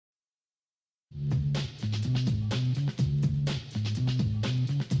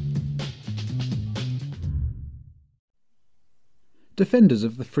Defenders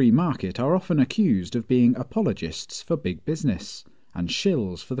of the free market are often accused of being apologists for big business and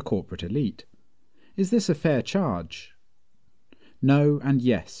shills for the corporate elite. Is this a fair charge? No and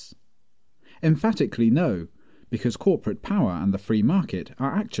yes. Emphatically no, because corporate power and the free market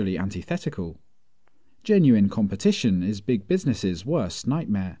are actually antithetical. Genuine competition is big business's worst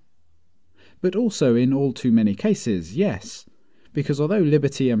nightmare. But also in all too many cases, yes, because although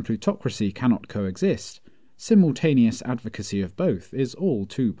liberty and plutocracy cannot coexist, simultaneous advocacy of both is all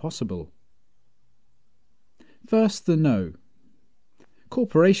too possible. First, the no.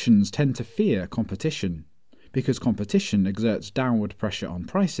 Corporations tend to fear competition, because competition exerts downward pressure on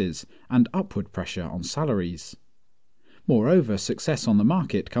prices and upward pressure on salaries. Moreover, success on the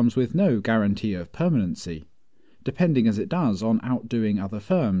market comes with no guarantee of permanency, depending as it does on outdoing other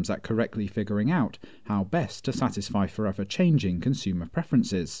firms at correctly figuring out how best to satisfy forever changing consumer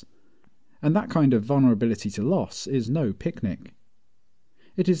preferences. And that kind of vulnerability to loss is no picnic.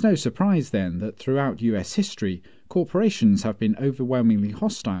 It is no surprise then that throughout US history, corporations have been overwhelmingly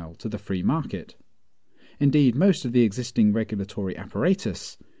hostile to the free market. Indeed, most of the existing regulatory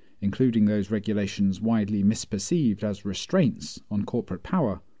apparatus, including those regulations widely misperceived as restraints on corporate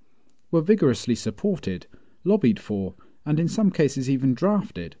power, were vigorously supported, lobbied for, and in some cases even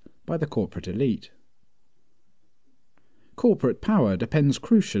drafted by the corporate elite. Corporate power depends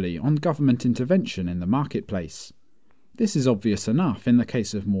crucially on government intervention in the marketplace. This is obvious enough in the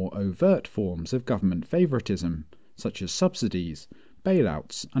case of more overt forms of government favoritism, such as subsidies,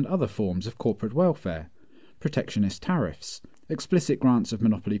 bailouts, and other forms of corporate welfare, protectionist tariffs, explicit grants of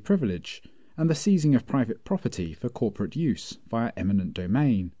monopoly privilege, and the seizing of private property for corporate use via eminent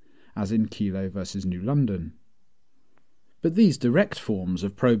domain, as in Kelo versus New London. But these direct forms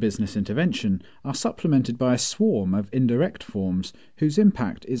of pro-business intervention are supplemented by a swarm of indirect forms whose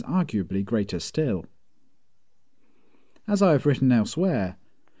impact is arguably greater still. As I have written elsewhere,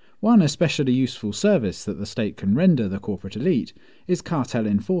 one especially useful service that the state can render the corporate elite is cartel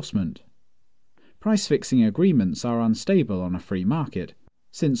enforcement. Price-fixing agreements are unstable on a free market,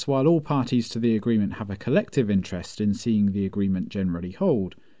 since while all parties to the agreement have a collective interest in seeing the agreement generally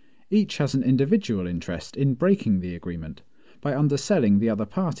hold, each has an individual interest in breaking the agreement by underselling the other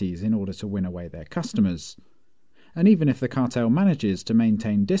parties in order to win away their customers. And even if the cartel manages to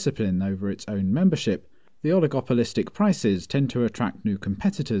maintain discipline over its own membership, the oligopolistic prices tend to attract new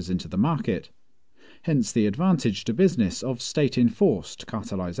competitors into the market. Hence the advantage to business of state-enforced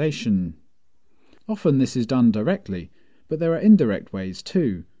cartelization. Often this is done directly, but there are indirect ways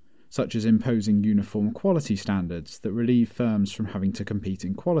too, such as imposing uniform quality standards that relieve firms from having to compete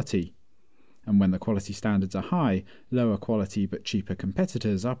in quality. And when the quality standards are high, lower quality but cheaper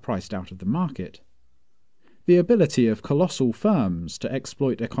competitors are priced out of the market. The ability of colossal firms to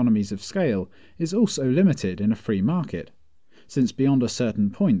exploit economies of scale is also limited in a free market, since beyond a certain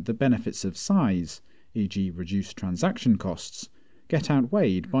point the benefits of size, e.g. reduced transaction costs, get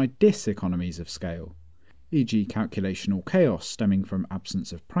outweighed by diseconomies of scale, e.g. calculational chaos stemming from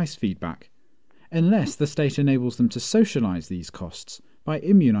absence of price feedback, unless the state enables them to socialize these costs by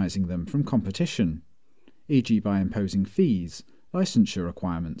immunizing them from competition, e.g. by imposing fees, licensure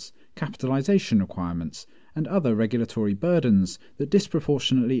requirements, capitalization requirements, and other regulatory burdens that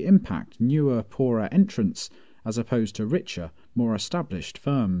disproportionately impact newer, poorer entrants as opposed to richer, more established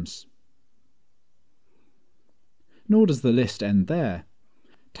firms. Nor does the list end there.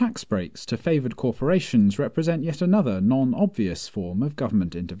 Tax breaks to favoured corporations represent yet another non-obvious form of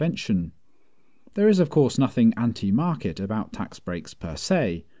government intervention. There is of course nothing anti-market about tax breaks per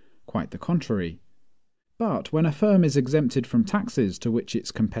se, quite the contrary. But when a firm is exempted from taxes to which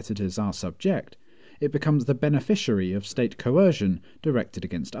its competitors are subject, it becomes the beneficiary of state coercion directed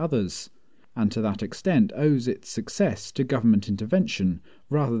against others, and to that extent owes its success to government intervention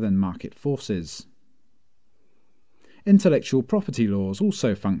rather than market forces. Intellectual property laws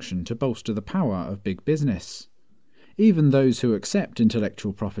also function to bolster the power of big business. Even those who accept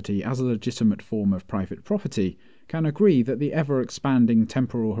intellectual property as a legitimate form of private property can agree that the ever-expanding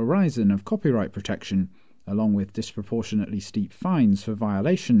temporal horizon of copyright protection, along with disproportionately steep fines for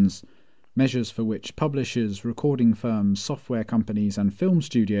violations, measures for which publishers, recording firms, software companies and film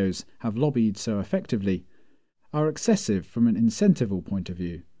studios have lobbied so effectively, are excessive from an incentival point of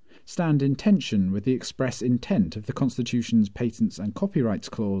view, stand in tension with the express intent of the Constitution's Patents and Copyrights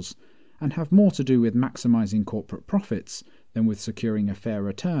Clause, and have more to do with maximising corporate profits than with securing a fair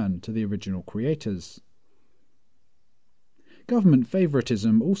return to the original creators. Government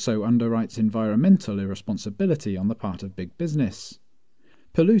favouritism also underwrites environmental irresponsibility on the part of big business.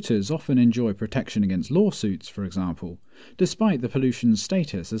 Polluters often enjoy protection against lawsuits, for example, despite the pollution's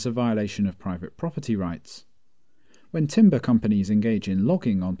status as a violation of private property rights. When timber companies engage in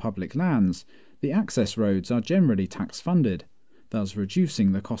logging on public lands, the access roads are generally tax-funded, thus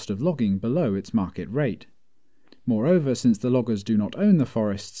reducing the cost of logging below its market rate. Moreover, since the loggers do not own the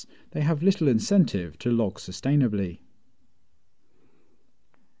forests, they have little incentive to log sustainably.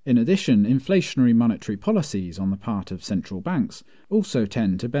 In addition, inflationary monetary policies on the part of central banks also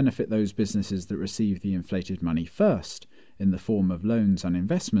tend to benefit those businesses that receive the inflated money first, in the form of loans and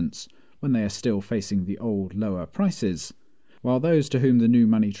investments, when they are still facing the old lower prices, while those to whom the new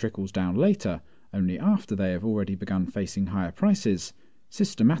money trickles down later, only after they have already begun facing higher prices,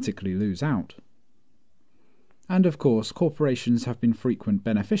 systematically lose out. And of course, corporations have been frequent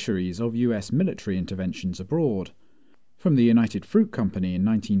beneficiaries of US military interventions abroad, from the United Fruit Company in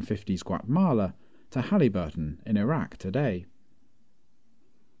 1950s Guatemala to Halliburton in Iraq today.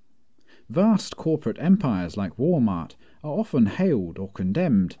 Vast corporate empires like Walmart are often hailed or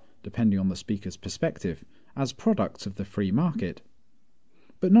condemned, depending on the speaker's perspective, as products of the free market.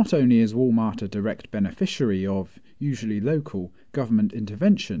 But not only is Walmart a direct beneficiary of, usually local, government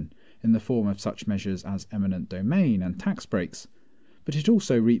intervention in the form of such measures as eminent domain and tax breaks, but it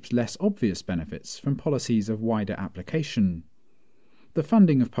also reaps less obvious benefits from policies of wider application. The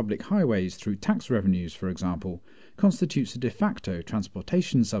funding of public highways through tax revenues, for example, constitutes a de facto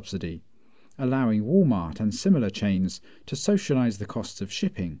transportation subsidy, allowing Walmart and similar chains to socialize the costs of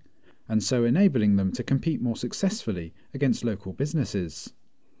shipping, and so enabling them to compete more successfully against local businesses.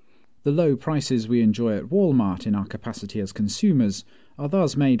 The low prices we enjoy at Walmart in our capacity as consumers are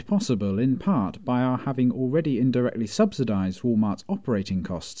thus made possible in part by our having already indirectly subsidized Walmart's operating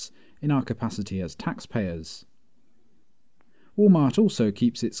costs in our capacity as taxpayers. Walmart also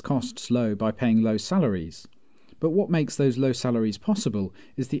keeps its costs low by paying low salaries, but what makes those low salaries possible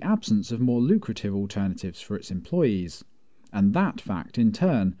is the absence of more lucrative alternatives for its employees, and that fact in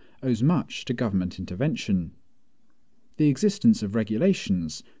turn owes much to government intervention. The existence of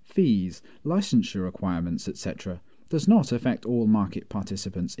regulations, fees, licensure requirements, etc. does not affect all market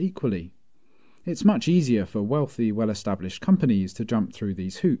participants equally. It's much easier for wealthy, well-established companies to jump through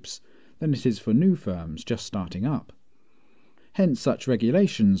these hoops than it is for new firms just starting up. Hence, such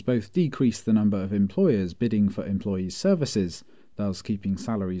regulations both decrease the number of employers bidding for employees' services, thus keeping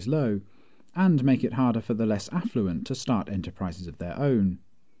salaries low, and make it harder for the less affluent to start enterprises of their own.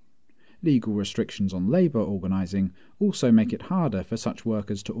 Legal restrictions on labour organising also make it harder for such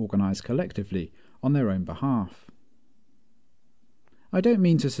workers to organise collectively on their own behalf. I don't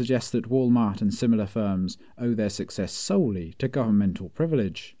mean to suggest that Walmart and similar firms owe their success solely to governmental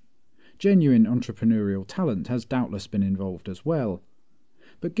privilege. Genuine entrepreneurial talent has doubtless been involved as well.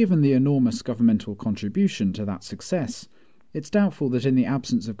 But given the enormous governmental contribution to that success, it's doubtful that in the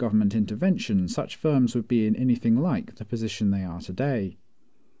absence of government intervention such firms would be in anything like the position they are today.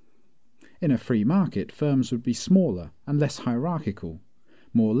 In a free market, firms would be smaller and less hierarchical,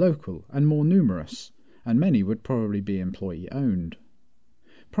 more local and more numerous, and many would probably be employee-owned.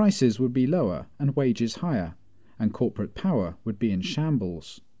 Prices would be lower and wages higher, and corporate power would be in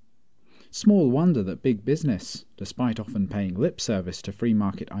shambles. Small wonder that big business, despite often paying lip service to free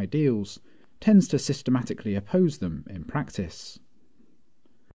market ideals, tends to systematically oppose them in practice.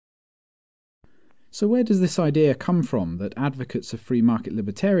 So where does this idea come from that advocates of free market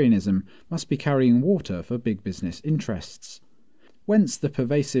libertarianism must be carrying water for big business interests? Whence the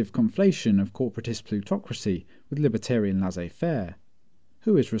pervasive conflation of corporatist plutocracy with libertarian laissez-faire?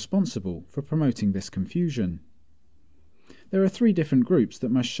 Who is responsible for promoting this confusion? There are three different groups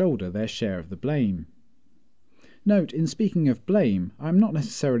that must shoulder their share of the blame. Note, in speaking of blame, I am not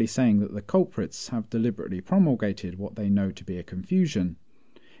necessarily saying that the culprits have deliberately promulgated what they know to be a confusion.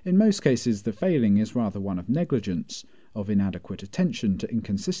 In most cases, the failing is rather one of negligence, of inadequate attention to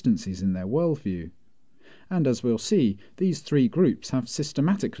inconsistencies in their worldview. And as we'll see, these three groups have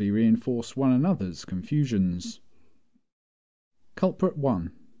systematically reinforced one another's confusions. Culprit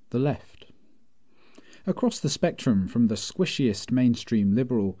 1. The left. Across the spectrum, from the squishiest mainstream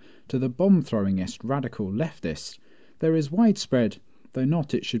liberal to the bomb-throwingest radical leftist, there is widespread, though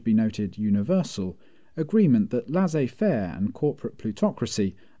not, it should be noted, universal, agreement that laissez-faire and corporate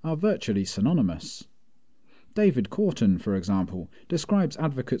plutocracy are virtually synonymous. David Corton, for example, describes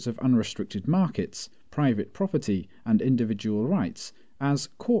advocates of unrestricted markets, private property, and individual rights as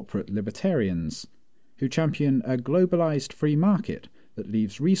corporate libertarians, who champion a globalized free market that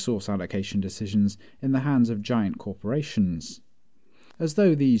leaves resource allocation decisions in the hands of giant corporations, as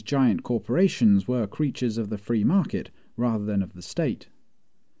though these giant corporations were creatures of the free market rather than of the state.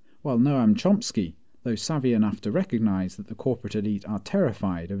 While Noam Chomsky, though savvy enough to recognize that the corporate elite are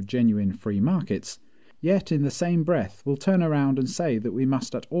terrified of genuine free markets, yet in the same breath will turn around and say that we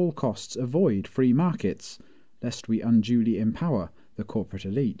must at all costs avoid free markets, lest we unduly empower the corporate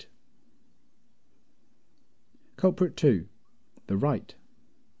elite. Culprit 2. The right.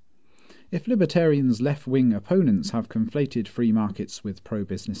 If libertarians' left-wing opponents have conflated free markets with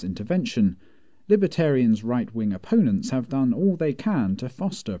pro-business intervention, libertarians' right-wing opponents have done all they can to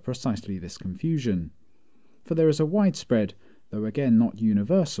foster precisely this confusion. For there is a widespread, though again not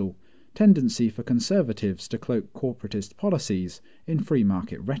universal, tendency for conservatives to cloak corporatist policies in free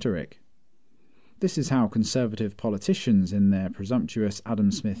market rhetoric. This is how conservative politicians in their presumptuous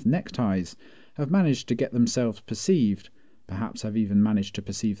Adam Smith neckties have managed to get themselves perceived, perhaps have even managed to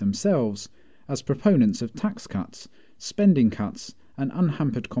perceive themselves, as proponents of tax cuts, spending cuts, and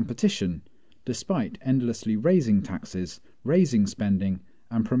unhampered competition, despite endlessly raising taxes, raising spending,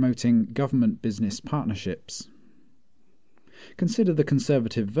 and promoting government-business partnerships. Consider the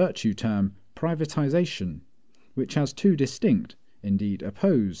conservative virtue term privatization, which has two distinct, indeed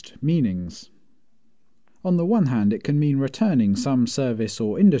opposed, meanings. On the one hand, it can mean returning some service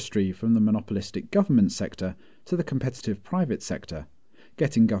or industry from the monopolistic government sector to the competitive private sector,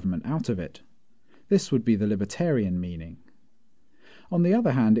 getting government out of it. This would be the libertarian meaning. On the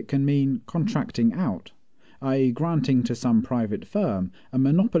other hand, it can mean contracting out, i.e. granting to some private firm a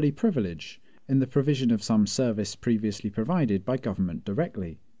monopoly privilege in the provision of some service previously provided by government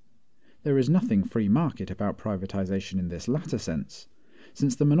directly. There is nothing free market about privatization in this latter sense,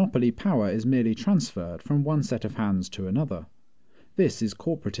 since the monopoly power is merely transferred from one set of hands to another. This is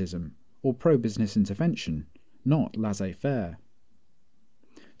corporatism, or pro-business intervention, not laissez-faire.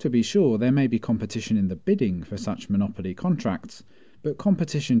 To be sure, there may be competition in the bidding for such monopoly contracts, but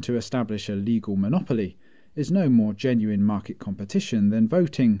competition to establish a legal monopoly is no more genuine market competition than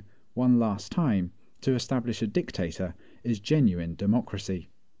voting, one last time, to establish a dictator is genuine democracy.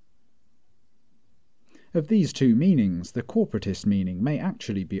 Of these two meanings, the corporatist meaning may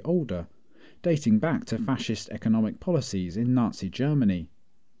actually be older, dating back to fascist economic policies in Nazi Germany.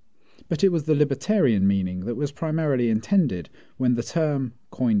 But it was the libertarian meaning that was primarily intended when the term,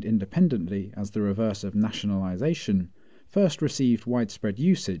 coined independently as the reverse of nationalization, first received widespread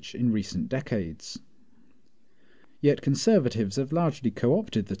usage in recent decades. Yet conservatives have largely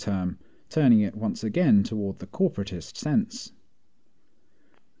co-opted the term, turning it once again toward the corporatist sense.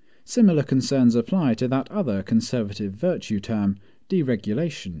 Similar concerns apply to that other conservative virtue term,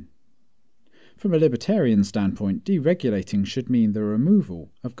 deregulation. From a libertarian standpoint, deregulating should mean the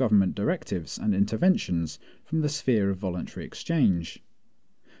removal of government directives and interventions from the sphere of voluntary exchange.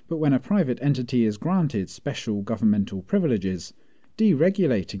 But when a private entity is granted special governmental privileges,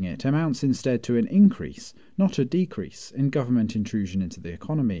 deregulating it amounts instead to an increase, not a decrease, in government intrusion into the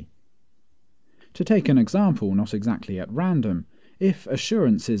economy. To take an example not exactly at random, if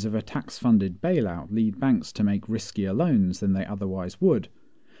assurances of a tax-funded bailout lead banks to make riskier loans than they otherwise would,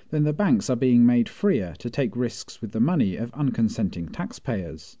 then the banks are being made freer to take risks with the money of unconsenting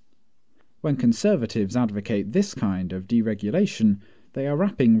taxpayers. When conservatives advocate this kind of deregulation, they are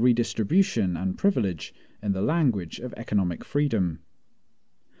wrapping redistribution and privilege in the language of economic freedom.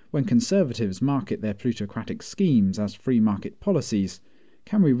 When conservatives market their plutocratic schemes as free market policies,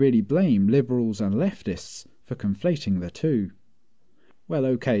 can we really blame liberals and leftists for conflating the two? Well,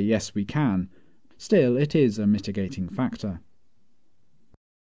 okay, yes we can. Still, it is a mitigating factor.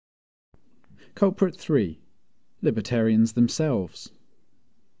 Culprit 3. Libertarians themselves.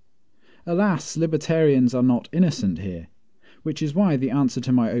 Alas, libertarians are not innocent here, which is why the answer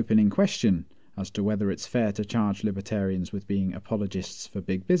to my opening question, as to whether it's fair to charge libertarians with being apologists for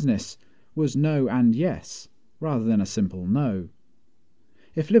big business, was no and yes, rather than a simple no.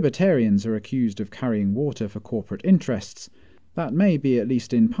 If libertarians are accused of carrying water for corporate interests, that may be at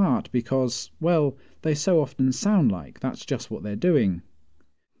least in part because, well, they so often sound like that's just what they're doing.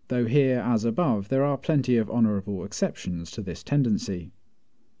 Though here, as above, there are plenty of honourable exceptions to this tendency.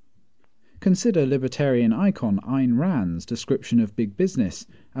 Consider libertarian icon Ayn Rand's description of big business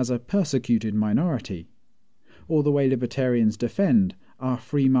as a persecuted minority, or the way libertarians defend our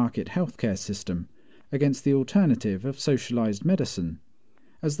free market healthcare system against the alternative of socialized medicine,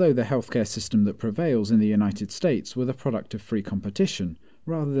 as though the healthcare system that prevails in the United States were the product of free competition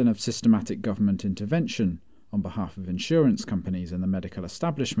rather than of systematic government intervention on behalf of insurance companies and the medical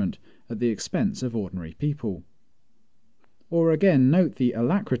establishment at the expense of ordinary people. Or again, note the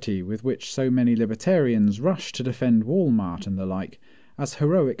alacrity with which so many libertarians rush to defend Walmart and the like as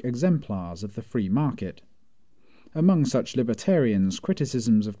heroic exemplars of the free market. Among such libertarians,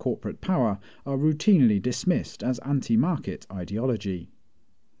 criticisms of corporate power are routinely dismissed as anti-market ideology.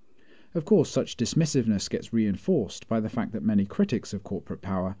 Of course, such dismissiveness gets reinforced by the fact that many critics of corporate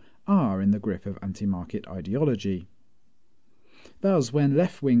power are in the grip of anti-market ideology. Thus, when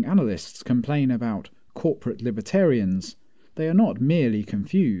left-wing analysts complain about corporate libertarians, they are not merely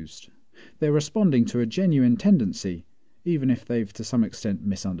confused. They're responding to a genuine tendency, even if they've to some extent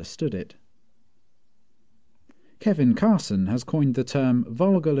misunderstood it. Kevin Carson has coined the term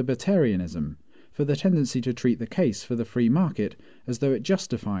vulgar libertarianism for the tendency to treat the case for the free market as though it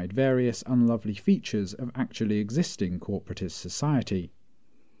justified various unlovely features of actually existing corporatist society.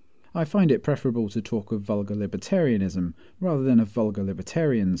 I find it preferable to talk of vulgar libertarianism rather than of vulgar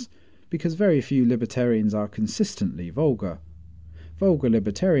libertarians, because very few libertarians are consistently vulgar. Vulgar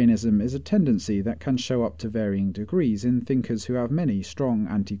libertarianism is a tendency that can show up to varying degrees in thinkers who have many strong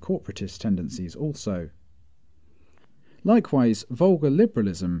anti-corporatist tendencies also. Likewise, vulgar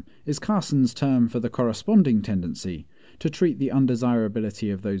liberalism is Carson's term for the corresponding tendency to treat the undesirability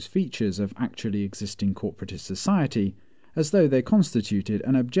of those features of actually existing corporatist society as though they constituted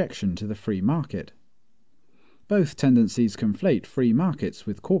an objection to the free market. Both tendencies conflate free markets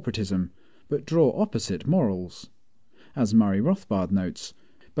with corporatism, but draw opposite morals. As Murray Rothbard notes,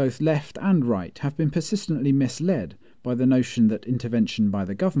 both left and right have been persistently misled by the notion that intervention by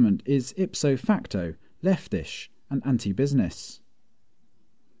the government is ipso facto leftish and anti-business.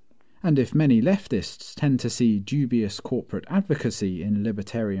 And if many leftists tend to see dubious corporate advocacy in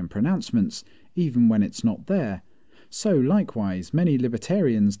libertarian pronouncements, even when it's not there, so likewise many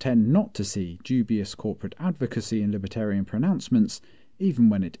libertarians tend not to see dubious corporate advocacy in libertarian pronouncements, even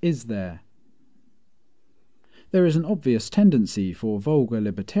when it is there. There is an obvious tendency for vulgar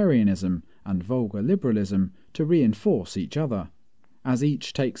libertarianism and vulgar liberalism to reinforce each other, as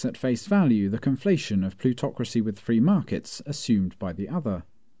each takes at face value the conflation of plutocracy with free markets assumed by the other.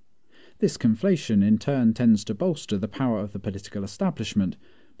 This conflation in turn tends to bolster the power of the political establishment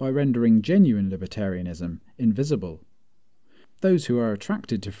by rendering genuine libertarianism invisible. Those who are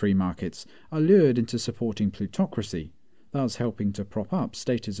attracted to free markets are lured into supporting plutocracy, thus helping to prop up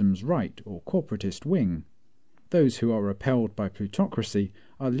statism's right or corporatist wing. Those who are repelled by plutocracy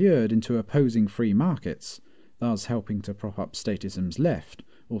are lured into opposing free markets, thus helping to prop up statism's left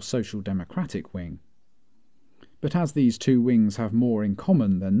or social democratic wing. But as these two wings have more in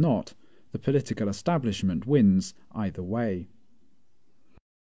common than not, the political establishment wins either way.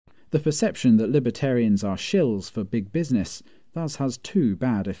 The perception that libertarians are shills for big business thus has two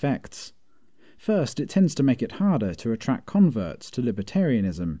bad effects. First, it tends to make it harder to attract converts to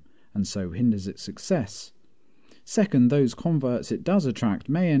libertarianism, and so hinders its success. Second, those converts it does attract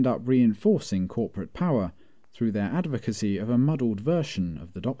may end up reinforcing corporate power through their advocacy of a muddled version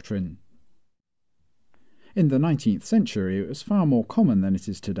of the doctrine. In the 19th century, it was far more common than it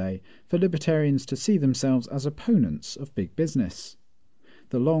is today for libertarians to see themselves as opponents of big business.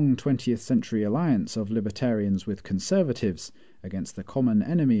 The long 20th century alliance of libertarians with conservatives against the common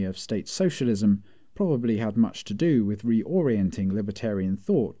enemy of state socialism probably had much to do with reorienting libertarian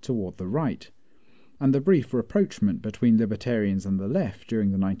thought toward the right, and the brief rapprochement between libertarians and the left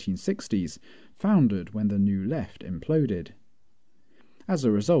during the 1960s foundered when the New Left imploded. As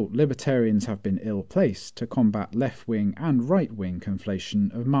a result, libertarians have been ill-placed to combat left-wing and right-wing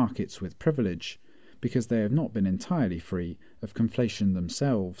conflation of markets with privilege, because they have not been entirely free of conflation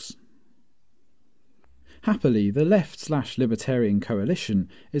themselves. Happily, the left/libertarian coalition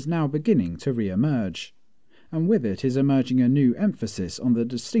is now beginning to re-emerge, and with it is emerging a new emphasis on the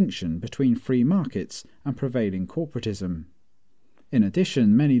distinction between free markets and prevailing corporatism. In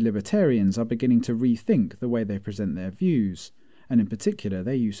addition, many libertarians are beginning to rethink the way they present their views, and in particular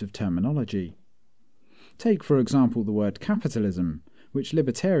their use of terminology. Take, for example, the word capitalism, which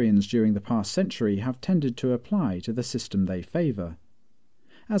libertarians during the past century have tended to apply to the system they favour.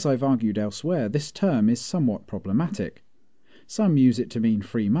 As I've argued elsewhere, this term is somewhat problematic. Some use it to mean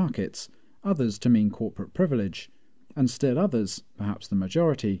free markets, others to mean corporate privilege, and still others, perhaps the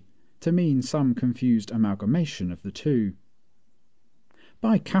majority, to mean some confused amalgamation of the two.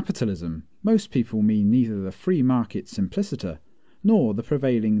 By capitalism, most people mean neither the free market simpliciter nor the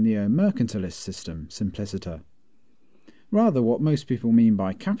prevailing neo-mercantilist system simpliciter. Rather, what most people mean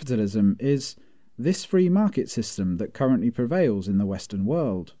by capitalism is this free market system that currently prevails in the Western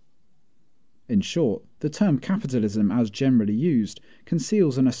world. In short, the term capitalism as generally used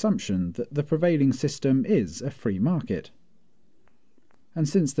conceals an assumption that the prevailing system is a free market. And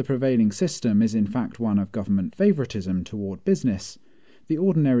since the prevailing system is in fact one of government favoritism toward business, the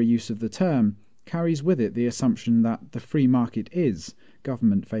ordinary use of the term carries with it the assumption that the free market is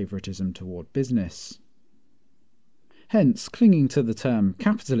government favoritism toward business. Hence, clinging to the term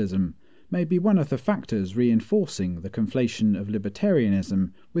capitalism may be one of the factors reinforcing the conflation of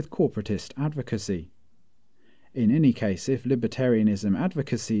libertarianism with corporatist advocacy. In any case, if libertarianism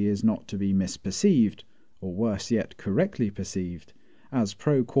advocacy is not to be misperceived, or worse yet correctly perceived, as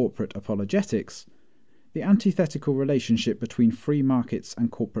pro-corporate apologetics, the antithetical relationship between free markets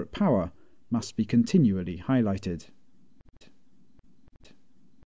and corporate power must be continually highlighted.